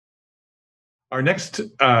Our next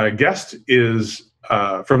guest is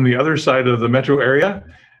from the other side of the metro area.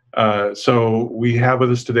 So we have with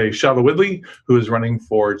us today Shabba Woodley, who is running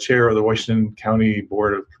for chair of the Washington County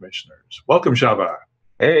Board of Commissioners. Welcome, Shabba.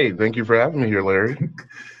 Hey, thank you for having me here, Larry.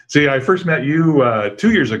 See, I first met you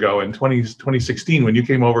 2 years ago in 2016 when you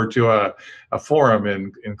came over to a forum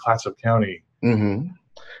in Clatsop County. Mm-hmm.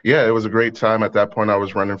 Yeah, it was a great time. At that point, I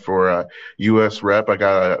was running for U.S. Rep. I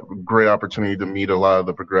got a great opportunity to meet a lot of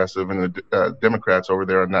the progressive and the Democrats over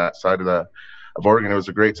there on that side of Oregon. It was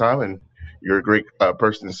a great time, and you're a great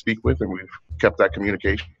person to speak with, and we've kept that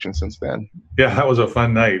communication since then. Yeah, that was a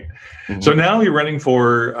fun night. Mm-hmm. So now you're running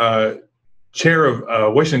for chair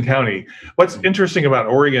of Washington County. What's interesting about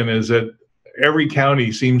Oregon is that every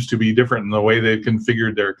county seems to be different in the way they've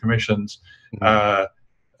configured their commissions.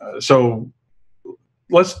 Mm-hmm. So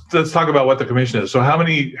let's talk about what the commission is. So how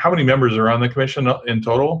many members are on the commission in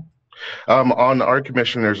total? On our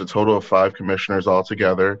commission, there's a total of 5 commissioners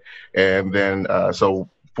altogether, and then so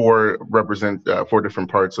 4 represent 4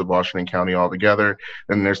 different parts of Washington County altogether.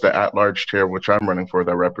 And there's the at-large chair, which I'm running for,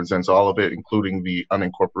 that represents all of it, including the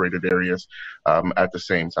unincorporated areas at the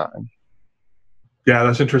same time. Yeah,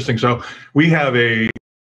 that's interesting. So we have a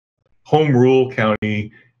home rule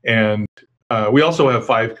county, and we also have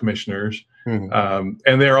 5 commissioners. Mm-hmm.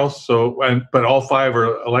 And they're also, but all 5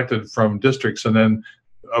 are elected from districts, and then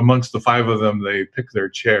amongst the 5 of them, they pick their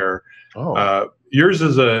chair. Oh. Yours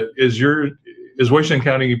is Washington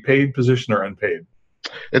County paid position or unpaid?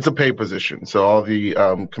 It's a paid position. So all the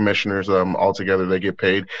commissioners all together, they get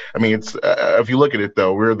paid. I mean, it's if you look at it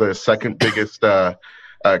though, we're the second biggest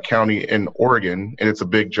county in Oregon, and it's a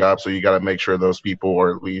big job. So you got to make sure those people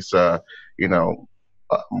are at least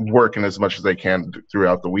working as much as they can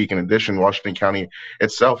throughout the week. In addition, Washington County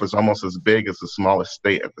itself is almost as big as the smallest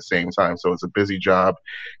state at the same time. So it's a busy job,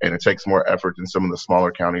 and it takes more effort than some of the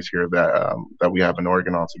smaller counties here that we have in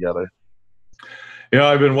Oregon altogether. You know,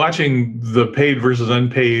 I've been watching the paid versus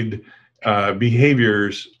unpaid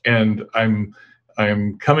behaviors, and I'm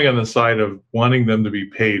coming on the side of wanting them to be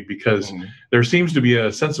paid because mm-hmm. there seems to be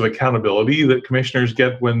a sense of accountability that commissioners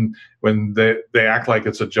get when they act like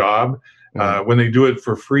it's a job. Mm-hmm. When they do it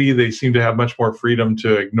for free, they seem to have much more freedom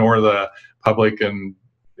to ignore the public and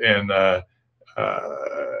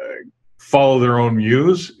follow their own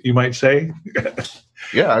views, you might say.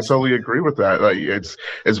 Yeah, I totally agree with that. Like, it's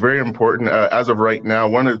very important. As of right now,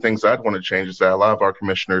 one of the things I'd want to change is that a lot of our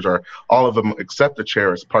commissioners all of them except the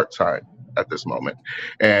chair is part-time at this moment.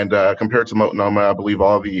 And compared to Multnomah, I believe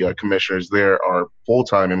all the commissioners there are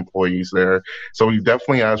full-time employees there. So we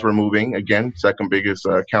definitely, as we're moving, again, second biggest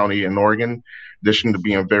county in Oregon, in addition to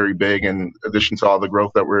being very big, and in addition to all the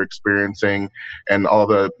growth that we're experiencing and all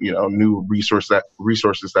the new resources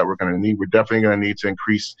that we're going to need, we're definitely going to need to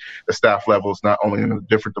increase the staff levels, not only in the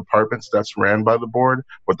different departments that's ran by the board,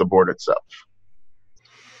 but the board itself.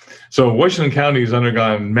 So Washington County has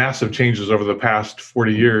undergone massive changes over the past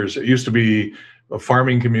 40 years. It used to be a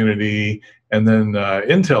farming community, and then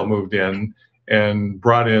Intel moved in and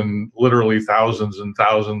brought in literally thousands and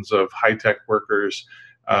thousands of high-tech workers,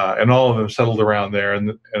 and all of them settled around there. And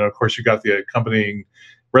of course, you got the accompanying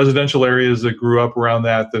residential areas that grew up around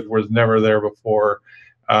that was never there before.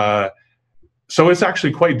 So it's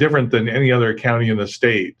actually quite different than any other county in the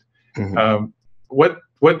state. Mm-hmm.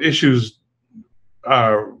 What issues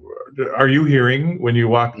are you hearing when you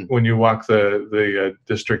walk the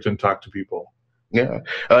district and talk to people? Yeah,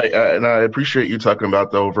 and I appreciate you talking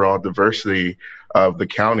about the overall diversity of the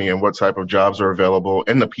county and what type of jobs are available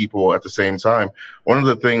and the people at the same time. One of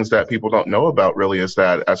the things that people don't know about really is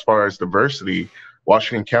that as far as diversity,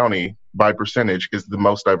 Washington County, by percentage, is the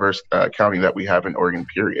most diverse county that we have in Oregon,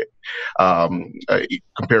 period.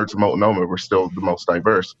 Compared to Multnomah, we're still the most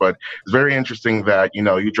diverse. But it's very interesting that,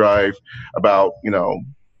 you drive about,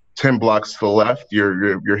 10 blocks to the left,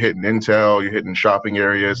 you're hitting Intel, you're hitting shopping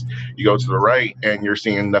areas. You go to the right, and you're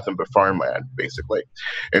seeing nothing but farmland, basically.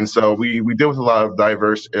 And so we deal with a lot of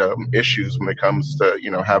diverse issues when it comes to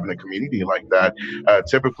having a community like that.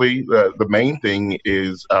 Typically, the main thing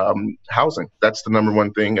is housing. That's the number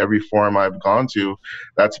one thing. Every forum I've gone to,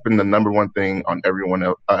 that's been the number one thing on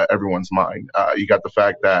everyone's mind. You got the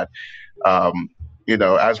fact that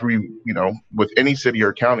as we, with any city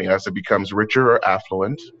or county, as it becomes richer or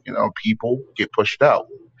affluent, people get pushed out.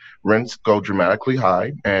 Rents go dramatically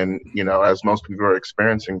high. And, as most people are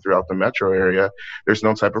experiencing throughout the metro area, there's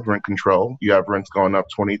no type of rent control. You have rents going up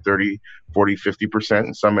 20, 30, 40, 50%.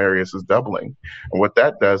 In some areas is doubling. And what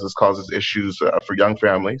that does is causes issues for young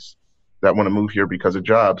families that want to move here because of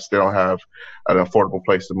jobs. They don't have an affordable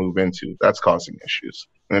place to move into. That's causing issues.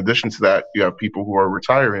 In addition to that, you have people who are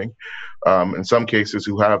retiring, in some cases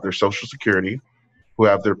who have their Social Security, who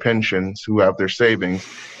have their pensions, who have their savings,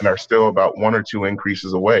 and are still about one or two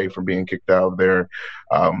increases away from being kicked out of their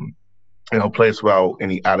um, place without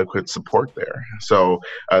any adequate support there. So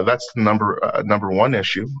that's the number one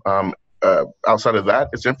issue. Outside of that,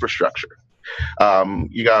 it's infrastructure.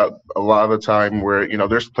 You got a lot of the time where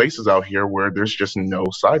there's places out here where there's just no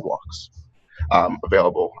sidewalks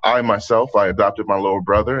available. I adopted my little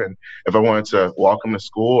brother, and if I wanted to walk him to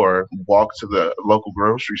school or walk to the local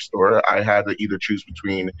grocery store, I had to either choose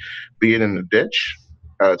between being in the ditch.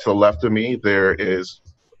 To the left of me, there is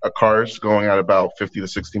cars going at about 50 to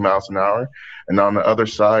 60 miles an hour, and on the other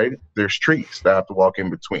side, there's trees that I have to walk in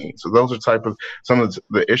between. So those are type of some of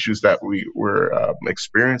the issues that we're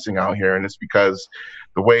experiencing out here, and it's because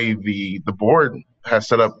the way the board has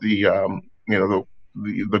set up the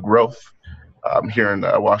growth here in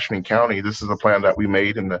Washington County. This is a plan that we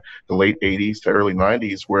made in the late 80s to early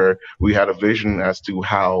 90s, where we had a vision as to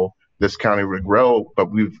how this county would grow, but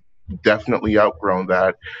we've definitely outgrown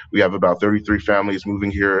that. We have about 33 families moving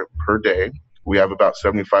here per day. We have about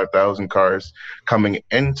 75,000 cars coming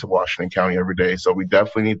into Washington County every day. So we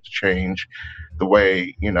definitely need to change the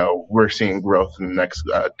way, we're seeing growth in the next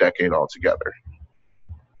decade altogether.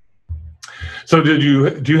 So do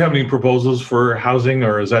you have any proposals for housing,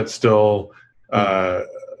 or is that still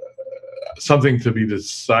something to be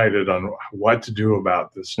decided on what to do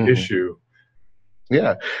about this issue?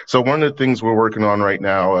 Yeah. So one of the things we're working on right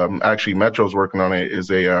now, actually Metro's working on it, is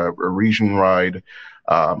a region-wide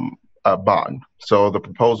bond. So the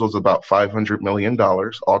proposal is about $500 million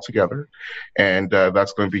altogether, and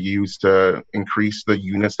that's going to be used to increase the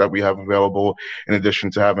units that we have available, in addition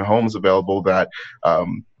to having homes available that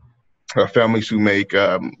families who make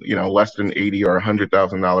less than $80,000 or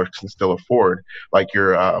 $100,000 can still afford, like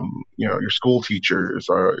your school teachers,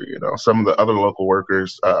 or some of the other local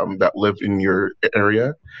workers that live in your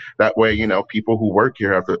area. That way, people who work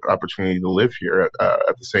here have the opportunity to live here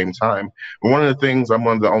at the same time. And one of the things, I'm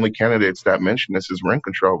one of the only candidates that mentioned this, is rent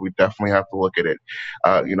control. We definitely have to look at it.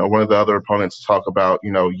 One of the other opponents talk about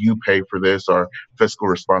you pay for this, or fiscal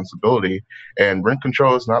responsibility, and rent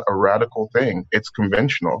control is not a radical thing. It's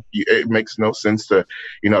conventional. It makes no sense to,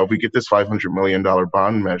 if we get this $500 million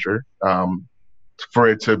bond measure, for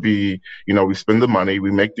it to be, we spend the money,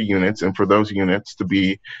 we make the units, and for those units to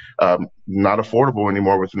be not affordable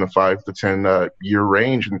anymore within the 5 to 10 year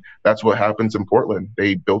range. And that's what happens in Portland.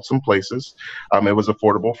 They built some places. It was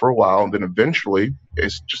affordable for a while, and then eventually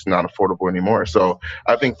it's just not affordable anymore. So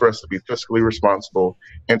I think for us to be fiscally responsible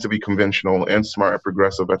and to be conventional and smart and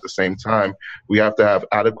progressive at the same time, we have to have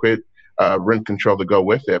adequate rent control to go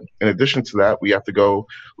with it. In addition to that, we have to go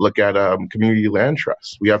look at community land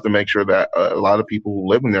trusts. We have to make sure that a lot of people who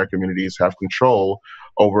live in their communities have control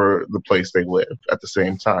over the place they live at the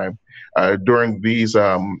same time. During these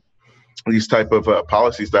type of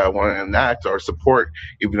policies that I want to enact or support,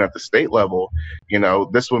 even at the state level,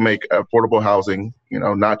 this will make affordable housing,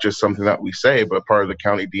 not just something that we say, but part of the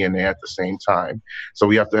county DNA at the same time. So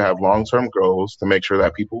we have to have long-term goals to make sure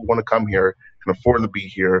that people who want to come here can afford to be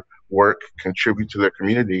here, work, contribute to their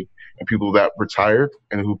community, and people that retired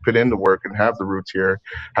and who put in the work and have the roots here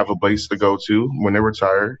have a place to go to when they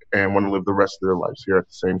retire and want to live the rest of their lives here at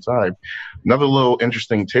the same time. Another little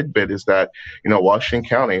interesting tidbit is that, Washington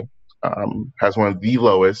County has one of the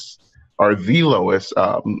lowest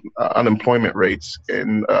unemployment rates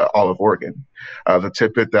in all of Oregon. The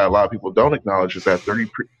tidbit that a lot of people don't acknowledge is that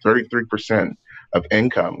 33% of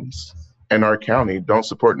incomes in our county don't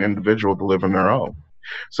support an individual to live on their own.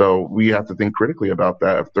 So we have to think critically about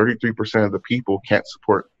that. If 33% of the people can't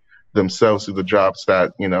support themselves through the jobs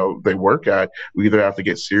that they work at, we either have to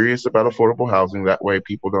get serious about affordable housing. That way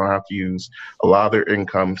people don't have to use a lot of their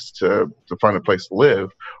incomes to find a place to live,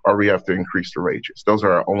 or we have to increase the wages. Those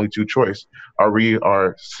are our only two choices. Or we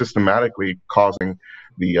are systematically causing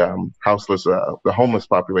the the homeless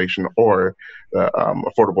population, or the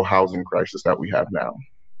affordable housing crisis that we have now.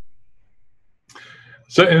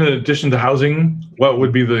 So in addition to housing, what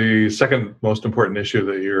would be the second most important issue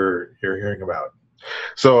that you're hearing about?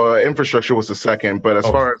 So infrastructure was the second, but as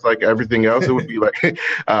far as like everything else, it would be like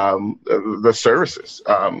the services.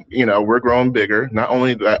 We're growing bigger. Not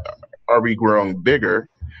only that are we growing bigger,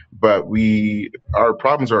 but our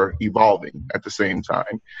problems are evolving at the same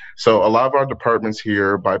time. So a lot of our departments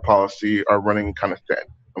here by policy are running kind of thin.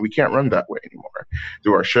 And we can't run that way anymore.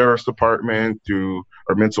 Through our sheriff's department, through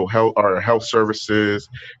our mental health, our health services,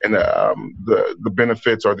 and the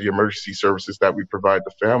benefits or the emergency services that we provide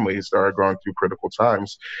to families that are going through critical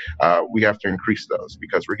times, we have to increase those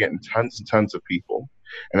because we're getting tons and tons of people.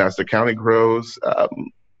 And as the county grows,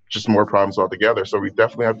 just more problems altogether. So we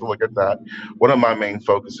definitely have to look at that. One of my main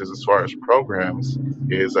focuses as far as programs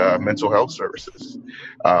is mental health services.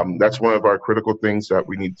 That's one of our critical things that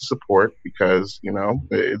we need to support, because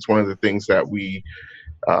it's one of the things that we,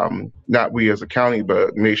 not we as a county,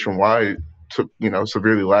 but nationwide, to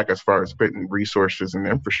severely lack as far as putting resources and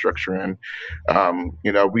infrastructure in.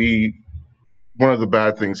 We One of the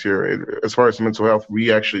bad things here, as far as mental health,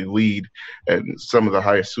 we actually lead in some of the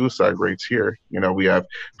highest suicide rates here. We have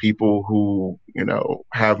people who,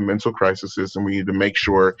 have mental crises, and we need to make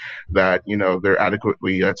sure that, they're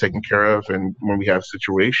adequately taken care of. And when we have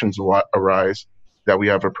situations arise, that we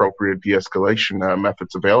have appropriate de-escalation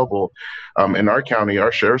methods available. In our county,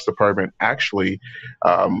 our sheriff's department actually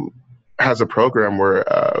has a program where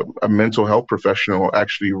a mental health professional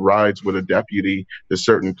actually rides with a deputy to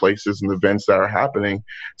certain places and events that are happening,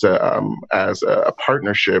 to as a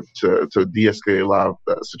partnership to de-escalate a lot of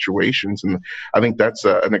situations. And I think that's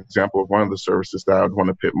an example of one of the services that I would want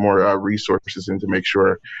to put more resources in, to make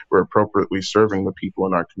sure we're appropriately serving the people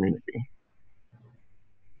in our community.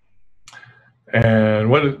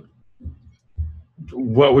 And what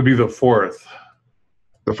would be the fourth?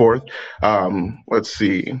 The fourth, let's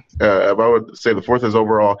see. If I would say the fourth is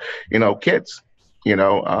overall, kids.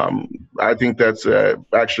 I think that's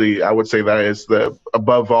actually, I would say that is the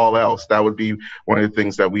above all else. That would be one of the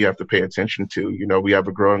things that we have to pay attention to. We have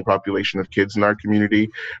a growing population of kids in our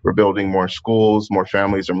community. We're building more schools, more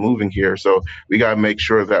families are moving here. So we got to make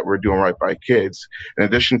sure that we're doing right by kids. In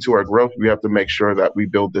addition to our growth, we have to make sure that we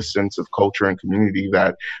build this sense of culture and community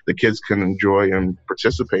that the kids can enjoy and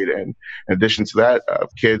participate in. In addition to that,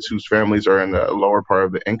 kids whose families are in the lower part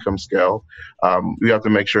of the income scale, we have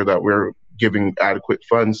to make sure that we're giving adequate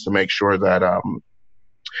funds to make sure that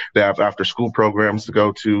they have after school programs to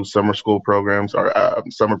go to, summer school programs, or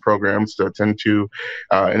summer programs to attend to,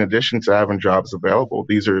 in addition to having jobs available.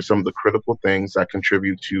 These are some of the critical things that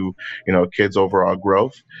contribute to, kids' overall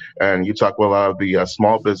growth. And you talk with a lot of the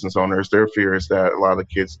small business owners, their fear is that a lot of the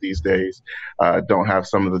kids these days don't have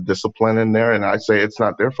some of the discipline in there. And I say it's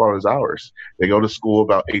not their fault, it's ours. They go to school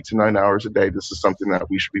about 8 to 9 hours a day. This is something that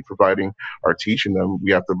we should be providing or teaching them.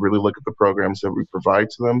 We have to really look at the programs that we provide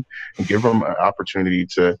to them and give them an opportunity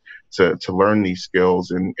to learn these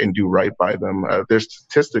skills and do right by them. There's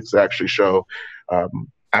statistics that actually show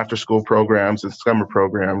after school programs and summer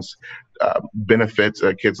programs benefit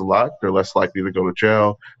kids a lot. They're less likely to go to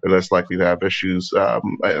jail. They're less likely to have issues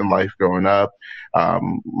in life growing up,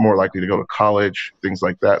 more likely to go to college, things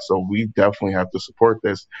like that. So we definitely have to support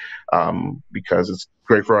this because it's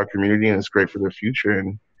great for our community and it's great for their future.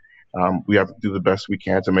 And we have to do the best we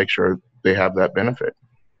can to make sure they have that benefit.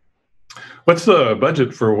 What's the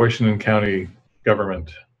budget for Washington County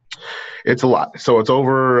government? It's a lot. So it's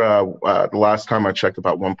over, the last time I checked,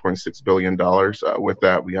 about $1.6 billion. With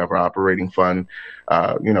that, we have our operating fund.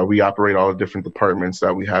 We operate all the different departments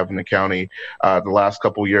that we have in the county. The last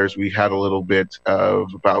couple of years, we had a little bit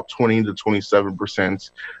of about 20 to 27%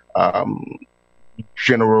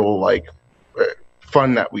 general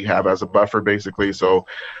fund that we have as a buffer, basically. So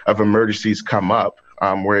if emergencies come up,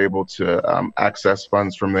 we're able to access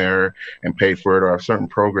funds from there and pay for it, or if certain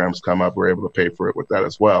programs come up, we're able to pay for it with that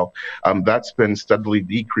as well. That's been steadily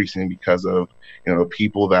decreasing because of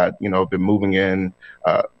people that have been moving in,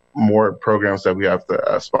 more programs that we have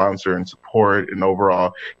to sponsor and support, and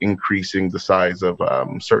overall increasing the size of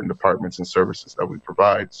certain departments and services that we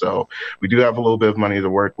provide. So we do have a little bit of money to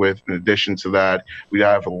work with. In addition to that, we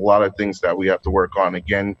have a lot of things that we have to work on.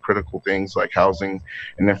 Again, critical things like housing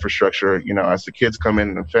and infrastructure. As the kids come in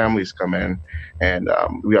and the families come in, and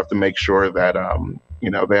we have to make sure that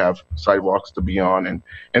they have sidewalks to be on and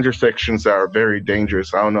intersections that are very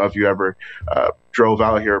dangerous. I don't know if you ever drove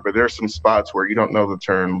out here, but there's some spots where you don't know to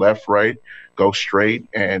turn left, right, go straight,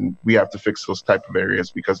 and we have to fix those type of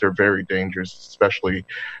areas because they're very dangerous, especially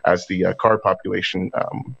as the car population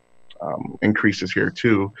increases here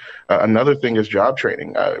too. Another thing is job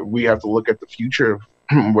training. We have to look at the future of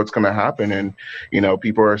what's going to happen, and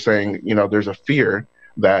people are saying there's a fear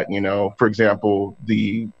that for example,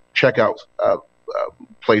 the checkout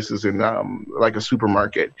places in like a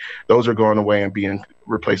supermarket, those are going away and being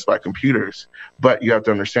replaced by computers. But you have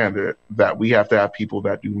to understand that we have to have people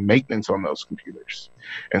that do maintenance on those computers.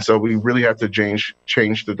 And so we really have to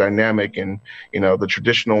change the dynamic and the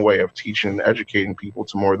traditional way of teaching and educating people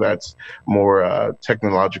to more that's more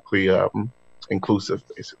technologically inclusive,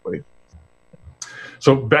 basically.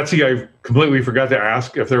 So Betsy, I completely forgot to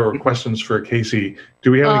ask if there were questions for Casey.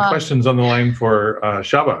 Do we have any questions on the line for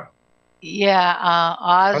Shabba? Yeah,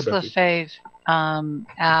 Oz LaFave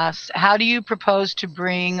asked, how do you propose to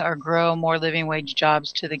bring or grow more living wage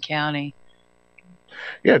jobs to the county?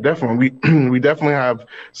 Yeah, definitely. We definitely have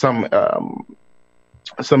some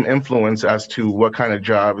influence as to what kind of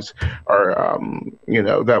jobs are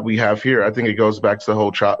that we have here. I think it goes back to the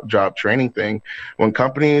whole job training thing. When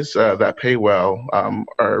companies that pay well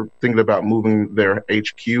are thinking about moving their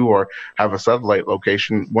HQ or have a satellite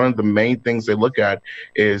location, one of the main things they look at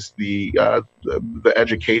is the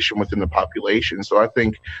education within the population. So I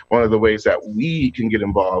think one of the ways that we can get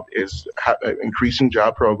involved is increasing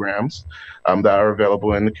job programs that are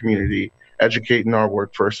available in the community, educating our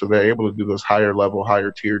workforce so they're able to do those higher level, higher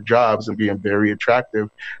tier jobs and being very attractive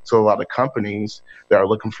to a lot of companies that are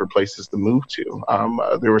looking for places to move to.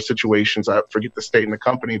 There were situations, I forget the state and the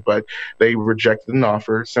company, but they rejected an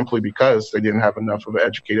offer simply because they didn't have enough of an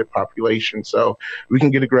educated population. So we can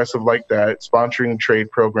get aggressive like that, sponsoring trade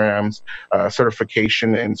programs,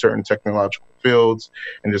 certification in certain technological fields,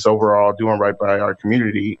 and just overall doing right by our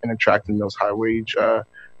community and attracting those high wage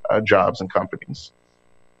jobs and companies.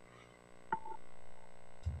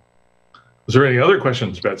 Is there any other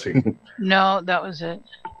questions, Betsy? No, that was it.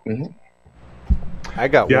 Mm-hmm. I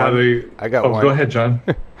got one. I got one. Go ahead, John.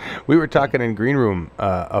 We were talking in green room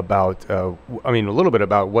about, a little bit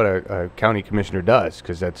about what a county commissioner does,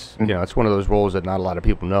 because that's, it's one of those roles that not a lot of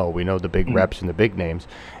people know. We know the big reps and the big names,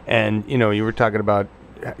 and you were talking about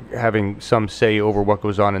having some say over what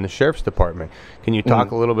goes on in the sheriff's department. Can you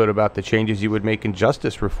talk a little bit about the changes you would make in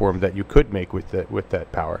justice reform that you could make with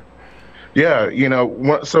that power? Yeah,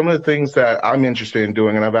 some of the things that I'm interested in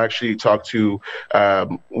doing, and I've actually talked to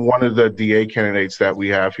one of the DA candidates that we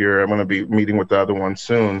have here. I'm going to be meeting with the other one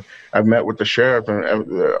soon. I've met with the sheriff,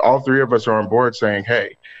 and all three of us are on board saying,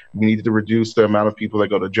 hey, we need to reduce the amount of people that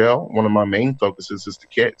go to jail. One of my main focuses is the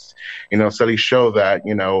kids. Studies show that,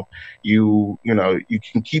 you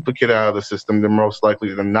can keep a kid out of the system, they're most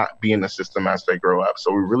likely to not be in the system as they grow up.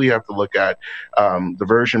 So we really have to look at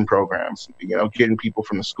diversion programs, getting people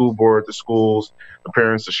from the school board, the schools, the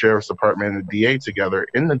parents, the sheriff's department, and the DA together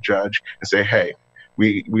in the judge and say, hey,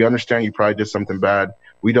 we understand you probably did something bad.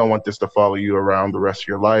 We don't want this to follow you around the rest of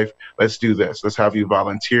your life. Let's do this. Let's have you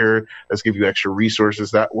volunteer. Let's give you extra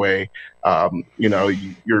resources. That way,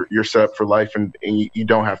 you're set up for life, and you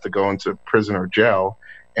don't have to go into prison or jail,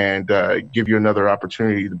 and give you another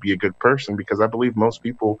opportunity to be a good person, because I believe most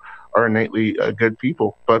people are innately good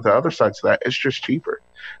people. But the other side to that, it's just cheaper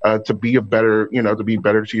to be better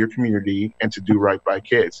to your community and to do right by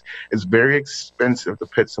kids. It's very expensive to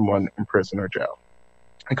put someone in prison or jail.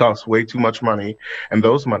 It costs way too much money, and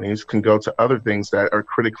those monies can go to other things that are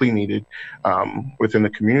critically needed within the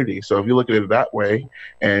community. So if you look at it that way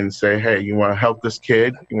and say, hey, you want to help this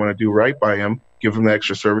kid, you want to do right by him, give him the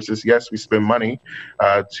extra services. Yes, we spend money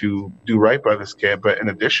to do right by this kid, but in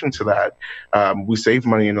addition to that, we save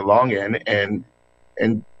money in the long end and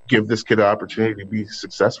give this kid an opportunity to be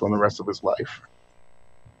successful in the rest of his life.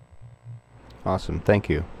 Awesome. Thank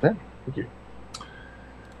you. Yeah, thank you.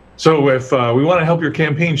 So if we want to help your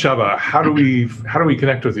campaign, Shabba, how do we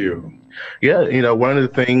connect with you? Yeah, one of the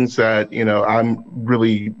things that, I'm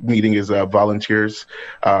really needing is volunteers.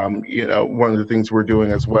 One of the things we're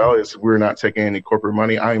doing as well is we're not taking any corporate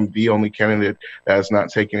money. I'm the only candidate that has not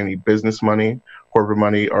taken any business money, corporate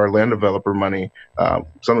money, or land developer money.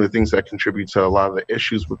 Some of the things that contribute to a lot of the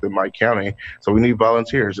issues within my county. So we need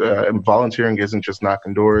volunteers. And volunteering isn't just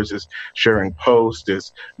knocking doors, it's sharing posts,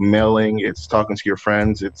 it's mailing, it's talking to your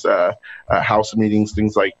friends, it's house meetings,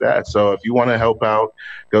 things like that. So if you want to help out,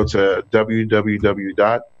 go to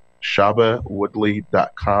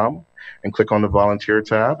www.shabbawoodley.com and click on the volunteer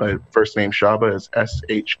tab. First name Shabba is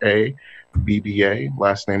SHABBA.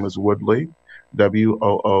 Last name is Woodley.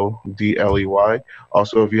 WOODLEY.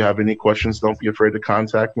 Also, if you have any questions, don't be afraid to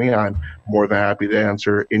contact me. I'm more than happy to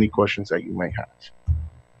answer any questions that you may have.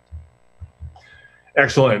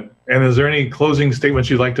 Excellent. And is there any closing statements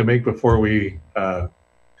you'd like to make before we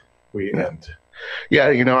end? Yeah,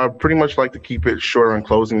 I pretty much like to keep it short on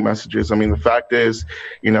closing messages. I mean, the fact is,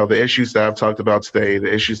 the issues that I've talked about today,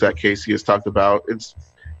 the issues that Casey has talked about,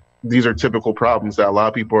 these are typical problems that a lot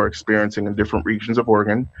of people are experiencing in different regions of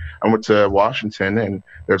Oregon. I went to Washington, and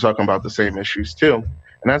they're talking about the same issues too.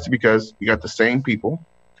 And that's because you got the same people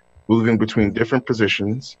moving between different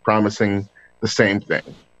positions, promising the same thing,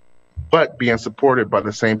 but being supported by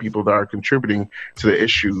the same people that are contributing to the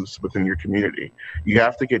issues within your community. You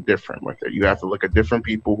have to get different with it. You have to look at different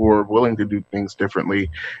people who are willing to do things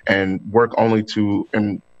differently and work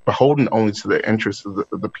beholden only to the interests of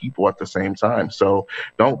the people at the same time. So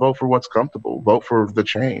don't vote for what's comfortable. Vote for the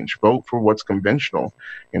change. Vote for what's conventional,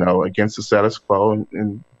 against the status quo,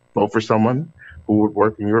 and vote for someone who would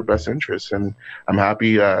work in your best interest. And I'm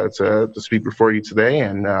happy to speak before you today,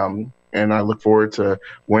 and and I look forward to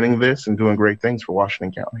winning this and doing great things for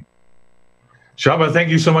Washington County. Shabba, thank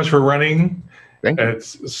you so much for running. Thank you.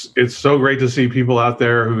 It's so great to see people out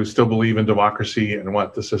there who still believe in democracy and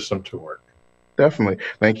want the system to work. Definitely.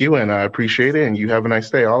 Thank you, and I appreciate it, and you have a nice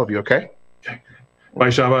day, all of you, okay? Bye,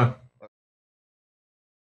 Shabba.